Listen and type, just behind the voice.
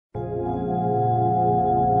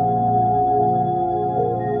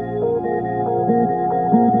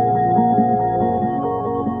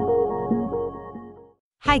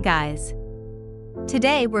Hi guys.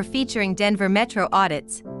 Today we're featuring Denver Metro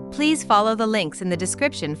audits. Please follow the links in the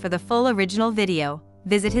description for the full original video,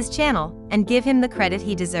 visit his channel, and give him the credit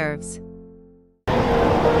he deserves.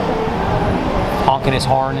 Honking his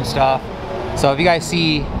horn and stuff. So if you guys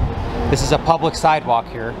see, this is a public sidewalk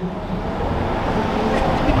here.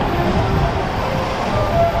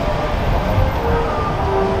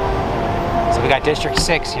 So we got District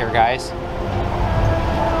 6 here, guys.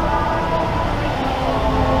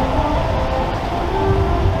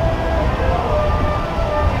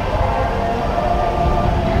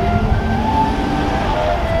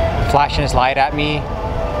 Flashing his light at me,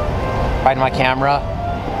 right in my camera,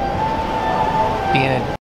 being a...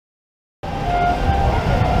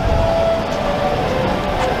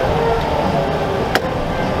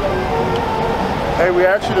 Hey, we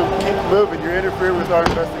asked you to keep moving. You're interfering with our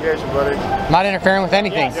investigation, buddy. I'm not interfering with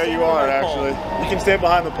anything. Yeah, you are, actually. You can stand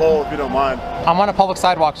behind the pole if you don't mind. I'm on a public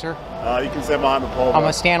sidewalk, sir. You can stand behind the pole. I'm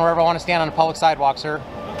gonna stand wherever I want to stand on a public sidewalk, sir.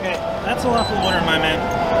 Okay, that's a lawful order, my man.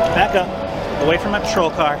 Back up, away from my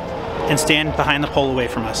patrol car, and stand behind the pole away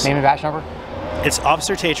from us. Name and badge number? It's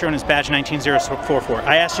Officer Tetreault and his badge 19044.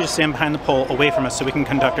 I asked you to stand behind the pole away from us so we can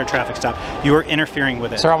conduct our traffic stop. You are interfering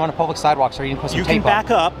with it. Sir, I'm on a public sidewalk, sir. You can put some tape up. You can back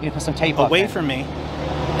up. You can put some tape up. Away from me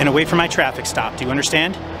and away from my traffic stop. Do you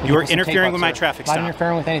understand? You are interfering with my traffic stop. I'm not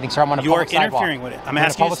interfering with anything, sir. I'm on a public sidewalk. You are interfering with it. I'm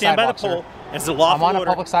asking you to stand by the pole. As the lawful order. I'm on a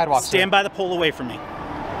public sidewalk, sir. Stand by the pole away from me.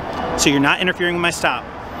 So you're not interfering with my stop.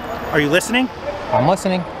 Are you listening? I'm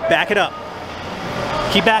listening. Back it up.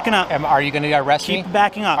 Keep backing up. Are you going to arrest me? Keep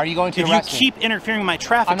backing up. Are you going to arrest me? If you keep interfering with my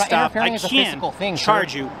traffic stop, I can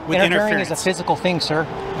charge you with interference. Interfering is a physical thing, sir.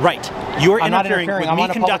 Right. You're interfering with I'm me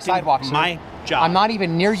on a public sidewalk, sir. My job. I'm not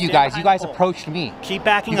even near you guys. You guys approached me. Keep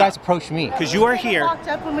backing up. You guys approached me. Because you are here. You walked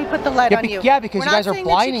up when we put the light on you. Yeah, because you guys are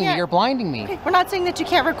blinding me. You're blinding me. Okay, we're not saying that you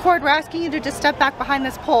can't record. We're asking you to just step back behind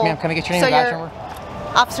this pole. Ma'am, can I get your name and badge number?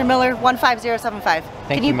 Officer Miller, 15075.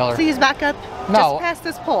 Thank you, Miller. Can you please back up? No. Just past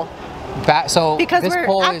this pole. So because this we're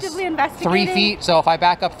pole actively is investigating. 3 feet. So if I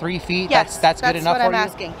back up 3 feet, yes, that's good enough for you?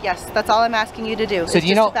 That's what I'm asking. Yes, that's all I'm asking you to do. So do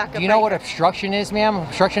you know what obstruction is, ma'am?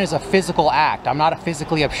 Obstruction is a physical act. I'm not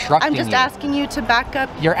physically obstructing you. I'm just asking you to back up.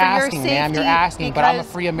 You're asking, ma'am. You're asking, but I'm a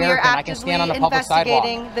free American. I can stand on a public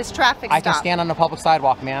sidewalk. This traffic stop. I can stand on a public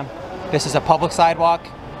sidewalk, ma'am. This is a public sidewalk.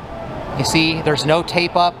 You see, there's no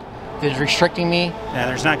tape up. There's restricting me. Yeah,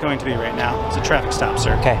 there's not going to be right now. It's a traffic stop,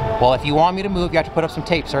 sir. Okay. Well, if you want me to move, you have to put up some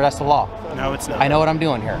tape, sir. That's the law. No, it's not. I know what I'm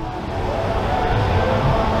doing here.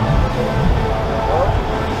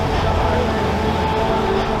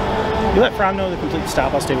 You let Fromm know the complete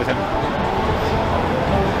stop. I'll stay with him.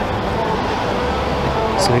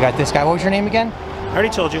 So we got this guy. What was your name again? I already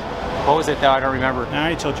told you. What was it though? I don't remember. I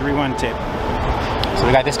already told you. Rewind the tape. So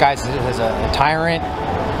we got this guy as a tyrant.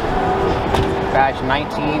 Badge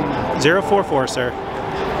 19044, sir.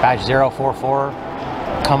 Badge 044.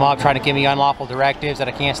 Come up trying to give me unlawful directives that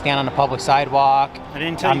I can't stand on a public sidewalk. I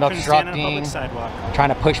didn't tell you couldn't stand on a public sidewalk. Trying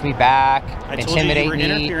to push me back, intimidate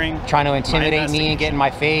me, trying to my intimidate me and get in my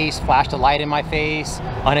face, flash the light in my face.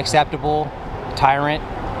 Unacceptable. Tyrant.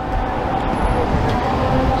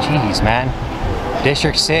 Jeez, man.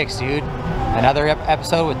 District 6, dude. Another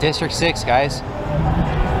episode with District 6, guys.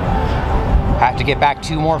 I have to get back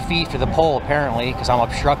 2 more feet to the pole, apparently, because I'm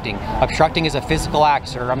obstructing. Obstructing is a physical act,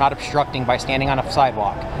 sir. I'm not obstructing by standing on a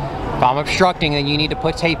sidewalk. If I'm obstructing, then you need to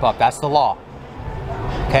put tape up. That's the law.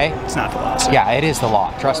 Okay? It's not the law, sir. Yeah, it is the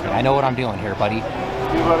law. Trust me. I know what I'm doing here, buddy.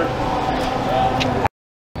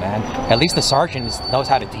 Man, at least the sergeant knows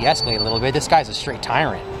how to de-escalate a little bit. This guy's a straight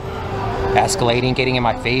tyrant. Escalating, getting in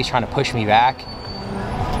my face, trying to push me back.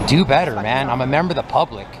 Do better, man. I'm a member of the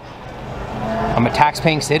public. I'm a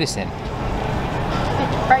tax-paying citizen.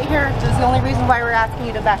 Right here is the only reason why we're asking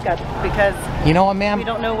you to back up, because you know what, ma'am? We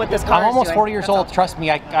don't know what this car I'm almost is 40 years old. Trust me,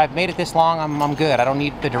 I've made it this long. I'm good. I don't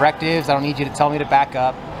need the directives. I don't need you to tell me to back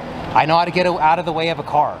up. I know how to get out of the way of a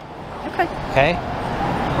car. Okay. Okay?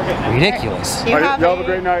 Ridiculous. You have a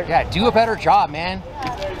great night. Yeah, do a better job, man.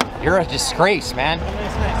 You're a disgrace, man.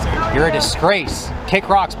 You're a disgrace. Kick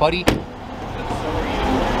rocks, buddy.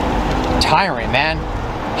 Tyrant, man.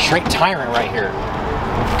 Straight tyrant right here.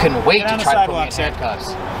 Couldn't wait to try to put me in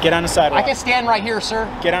handcuffs. Get on the sidewalk. I can stand right here, sir.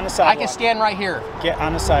 Get on the sidewalk. I can stand right here. Get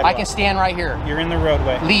on the sidewalk. I can stand right here. You're in the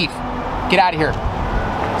roadway. Leave. Get out of here.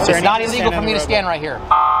 Sir, it's not illegal for me to stand right here. Can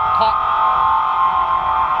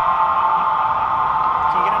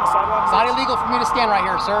you get on the sidewalk? It's not illegal for me to stand right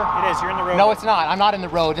here, sir. It is. You're in the road. No, it's not. I'm not in the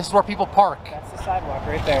road. This is where people park. That's the sidewalk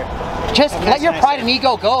right there. Just let your pride and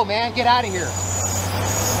ego go, man. Get out of here.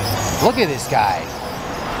 Look at this guy.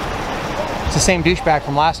 It's the same douchebag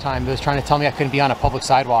from last time that was trying to tell me I couldn't be on a public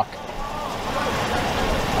sidewalk.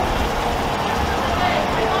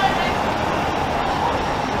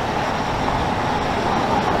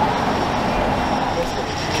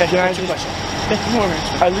 Okay, Can I what's your just- question? Okay, come over.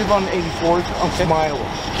 I live on 84th. I'm from Iowa.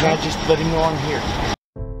 Can I just let him know I'm here?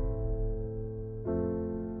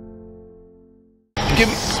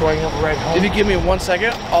 So I can have a ride home. If you give me 1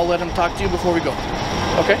 second, I'll let him talk to you before we go.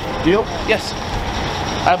 Okay? Deal? Yes.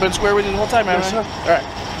 I've been square with you the whole time, Yes, man. sir. All right.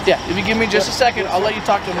 Yeah, if you give me just a second, I'll let you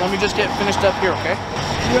talk to him. Let me just get finished up here, okay?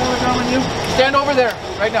 Stand over there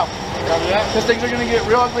right now. Because things are going to get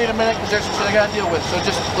real ugly in a minute because there's some shit I got to deal with. So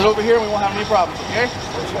just let over here and we won't have any problems, okay?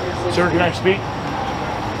 Sir, can I speak?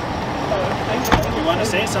 You want to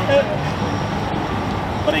say something?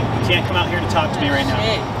 But you can't come out here to talk to me right now.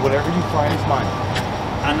 Whatever you find is mine.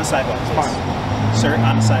 On the sidewalk, please. Fine. Sir,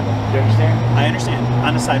 on the sidewalk. You understand? I understand.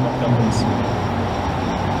 On the sidewalk, though, please.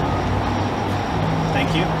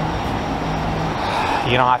 Thank you.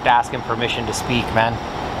 You don't have to ask him permission to speak, man.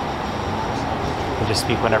 You just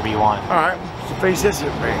speak whenever you want. All right. So face this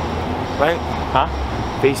way, right? Huh?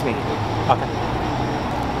 Face me. Okay.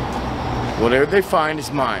 Whatever they find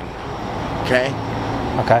is mine. Okay?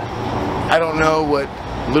 Okay. I don't know what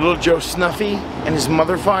little Joe Snuffy and his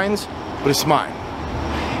mother finds, but it's mine.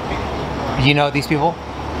 You know these people?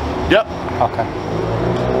 Yep. Okay.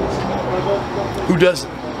 Who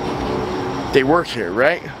doesn't? They work here,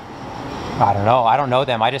 right? I don't know. I don't know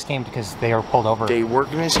them. I just came because they were pulled over. They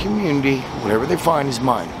work in this community. Whatever they find is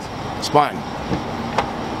mine. It's mine.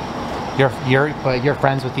 You're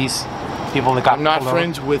friends with these people that got I'm not pulled over?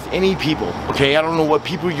 friends with any people. Okay, I don't know what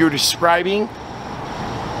people you're describing.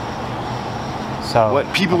 So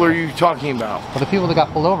What people are you talking about? well, the people that got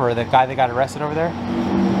pulled over, the guy that got arrested over there.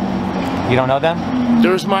 You don't know them?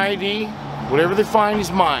 There's my ID. Whatever they find is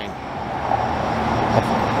mine.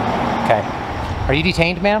 Okay. Are you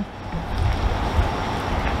detained, ma'am?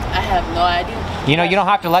 I have no idea. You know, you don't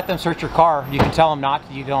have to let them search your car. You can tell them not.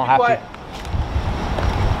 You don't have to.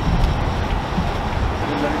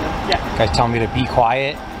 Yeah. Guys telling me to be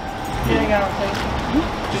quiet. Hang on, okay?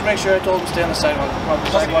 Just make sure I told him to stay on the sidewalk. On the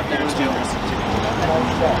sidewalk there is deal. There's a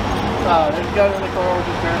guy in the car. We're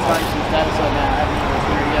just verifying some status on that. I haven't even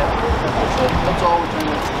cleared yet. That's all we're trying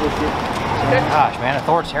to go through. Okay? Gosh, man,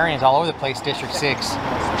 authoritarians all over the place, District 6.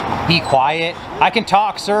 Be quiet. I can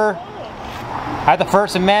talk, sir. I have the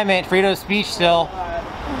First Amendment, freedom of speech still.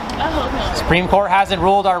 Supreme Court hasn't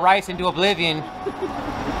ruled our rights into oblivion.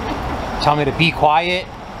 Tell me to be quiet.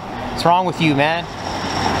 What's wrong with you, man?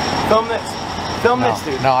 Film this. Film this,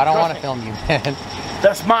 dude. No, I don't Trust want to me. film you, man.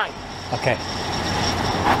 That's mine. Okay.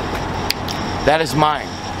 That is mine.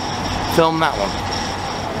 Film that one.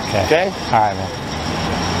 Okay. Okay? All right, man.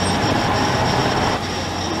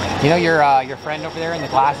 You know your friend over there in the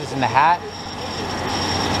glasses and the hat?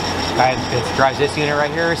 Guy that drives this unit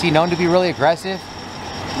right here. Is he known to be really aggressive?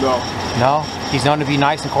 No, No? He's known to be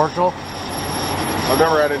nice and cordial? I've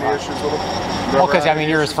never had any issues with him. Well, because I mean,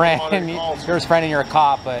 you're his friend. You're his friend and you're a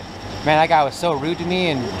cop, but man, that guy was so rude to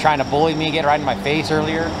me and trying to bully me, get right in my face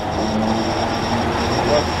earlier.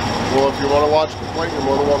 Well, if you want to watch a complaint, you're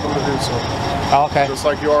more than welcome to do so. Oh, okay. Just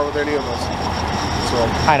like you are with any of us. So,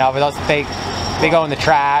 I know, but those they go in the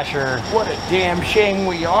trash or. What a damn shame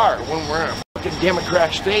we are when we're in a fucking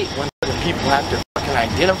Democrat state when the people have to fucking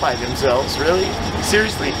identify themselves. Really?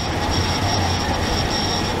 Seriously?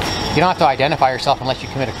 You don't have to identify yourself unless you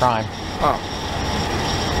commit a crime. Oh.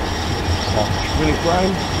 So. Really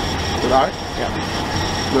crime? did I? Yeah.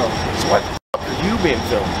 No. So what the fuck are you being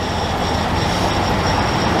filmed?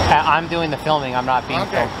 I'm doing the filming. I'm not being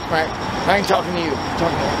Okay, filmed. right. I ain't talking to you. I'm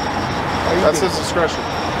talking to you. That's his discretion.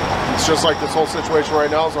 It's just like this whole situation right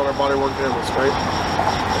now is on our body work cameras, right?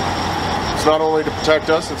 It's not only to protect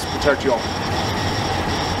us, it's to protect y'all.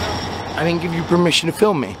 I didn't give you permission to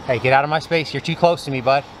film me. Hey, get out of my space. You're too close to me,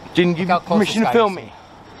 bud. Didn't give you permission to film me.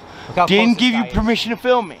 Didn't give you permission to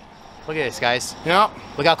film me. Look at this, guys. Yeah.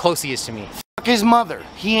 Look how close he is to me. Fuck his mother.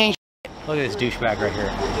 He ain't. Look at this douchebag right here.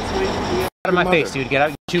 Get out of my face, dude. Get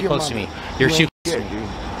out. You're too close to me. You're too close to me.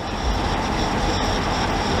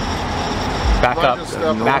 Back up.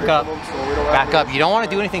 Back up. Back up. You don't want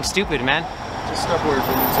to do anything stupid, man. Just step away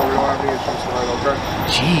from him so we don't have any issues tonight, okay?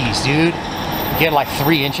 Jeez, dude. You get like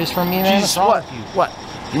 3 inches from me, man. Jesus, what? What?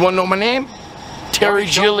 You want to know my name? Terry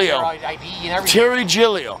Gillio. Terry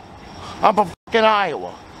Gillio. I'm from fucking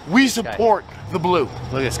Iowa. We support the blue.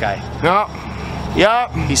 Look at this guy. Yeah.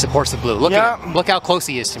 Yeah. He supports the blue. Look at him. Look how close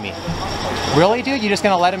he is to me. Really, dude? You just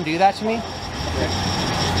gonna let him do that to me?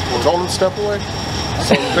 Well, told him to step away.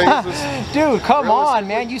 So the thing is this, dude, come on,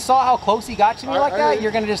 man. You saw how close he got to me like that?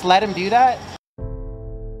 You're gonna just let him do that?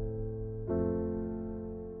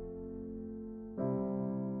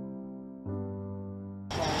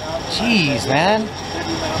 Jeez, man.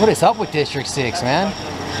 What is up with District 6, man?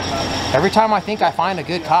 Every time I think I find a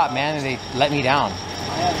good cop, man, they let me down.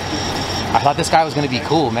 I thought this guy was gonna be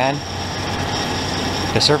cool, man.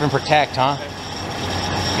 To serve and protect, huh?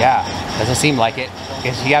 Yeah, doesn't seem like it.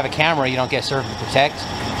 If you have a camera, you don't get serve and protect.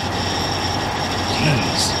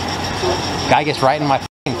 Jeez. Guy gets right in my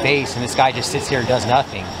face and this guy just sits here and does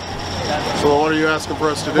nothing. So what are you asking for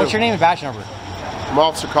us to do? What's your name and badge number? I'm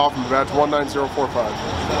Officer Kaufmann, badge 19045.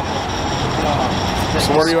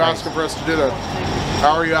 So what are you asking for us to do then?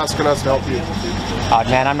 How are you asking us to help you?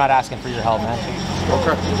 Man, I'm not asking for your help, man.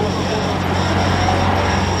 Okay.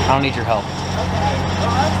 I don't need your help.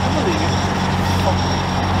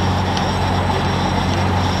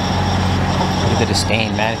 Look at the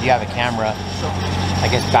disdain, man. If you have a camera, I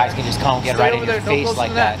guess guys can just come and get right in your face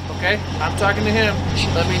like that. Okay? I'm talking to him.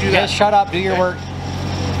 Let me do that. Just shut up. Do your work.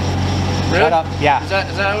 Really? Shut up. Yeah. Is that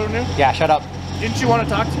how we're new? Yeah, shut up. Didn't you want to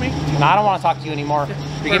talk to me? No, I don't want to talk to you anymore.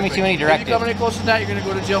 You're giving me too many directives. If you come any closer to that, you're going to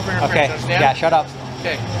go to jail for interference. Okay. Understand? Yeah, shut up.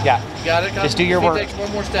 Okay. Yeah. You got it? Just do your work. Take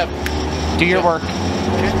one more step. Do your work.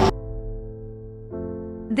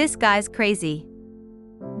 This guy's crazy.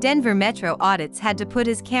 Denver Metro Audits had to put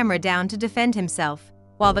his camera down to defend himself,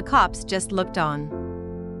 while the cops just looked on.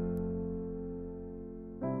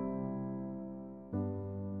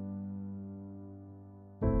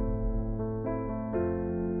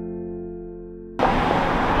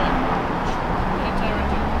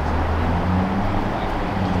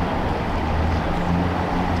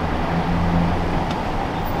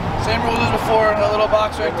 Same rules as before, a little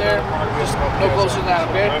box right there. Just no closer than that,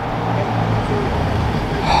 okay?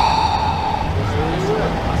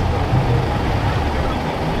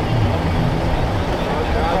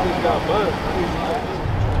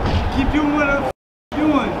 Keep doing what I'm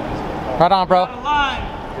doing. Right on, bro.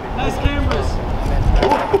 Nice cameras.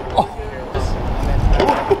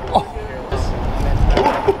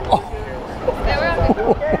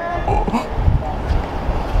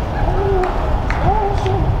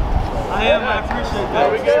 I appreciate that.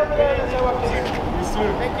 Are we good? Yes, sir.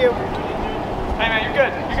 Thank you. Hey man, you're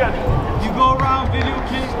good. You're good. You go around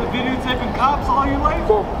videotaping cops all your life?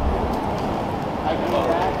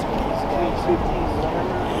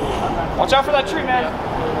 Watch out for that tree, man.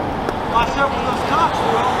 Watch out for those cops,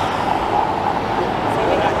 bro.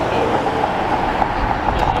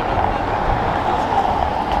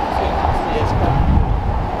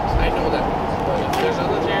 I know that. There's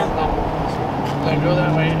other chance. I go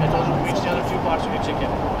that way. I told you to reach the other few blocks with your ticket.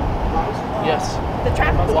 Yes. The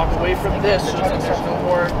traffic. Walk away from this so that there's no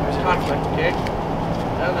more conflict, okay?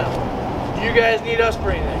 No. Do you guys need us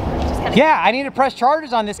for anything? Yeah, I need to press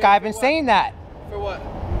charges on this guy. I've been saying that. For what?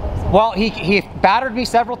 Well, he battered me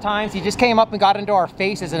several times. He just came up and got into our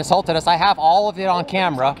faces and assaulted us. I have all of it on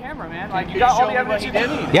camera. Camera, man. Like you got all the evidence you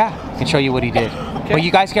need. Yeah, I can show you what he did. Okay. Well,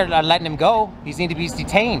 you guys are letting him go. He needs to be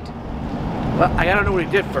detained. Well, I gotta know what he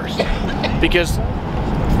did first. Because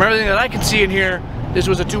from everything that I can see in here, this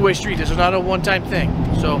was a two-way street. This was not a one-time thing.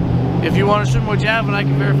 So if you want to assume what you have and I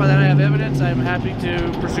can verify that I have evidence, I'm happy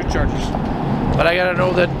to pursue charges. But I gotta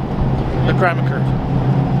know that the crime occurred.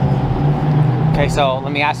 Okay, so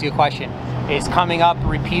let me ask you a question. Is coming up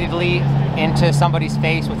repeatedly into somebody's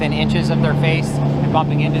face within inches of their face and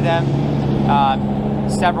bumping into them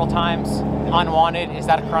several times unwanted, is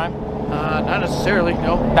that a crime? Not necessarily,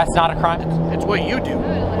 no. That's not a crime? It's what you do.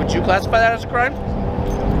 Would you classify that as a crime?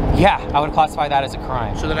 Yeah, I would classify that as a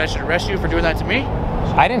crime. So then I should arrest you for doing that to me?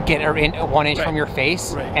 I didn't get 1 inch from your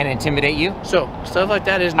face and intimidate you. So, stuff like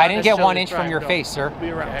that is not I didn't get 1 necessarily inch a crime, from your no. face, sir. Be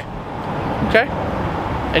around. Okay?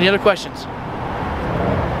 Any other questions?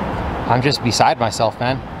 I'm just beside myself,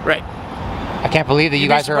 man. Right. I can't believe that you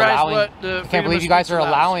guys are allowing. what the I can't freedom believe of you guys speech are allows.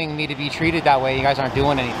 allowing me to be treated that way. You guys aren't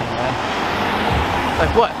doing anything, man.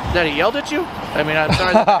 Like what? That he yelled at you? I mean, I'm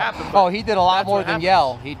sorry that happened. But Oh, he did a lot that's more what than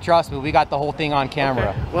happened. yell. Trust me, we got the whole thing on camera.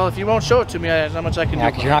 Okay. Well, if you won't show it to me, there's not much I can Yeah,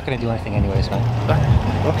 do. because you're not going to do anything anyways,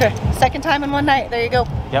 man. Okay. Second time in one night. There you go.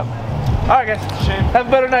 Yep. All right, guys. Have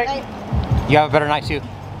a better night. You have a better night, too.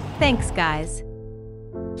 Thanks, guys.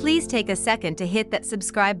 Please take a second to hit that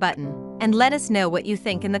subscribe button and let us know what you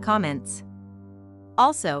think in the comments.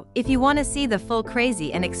 Also, if you want to see the full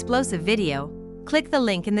crazy and explosive video, click the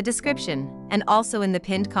link in the description and also in the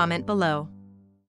pinned comment below.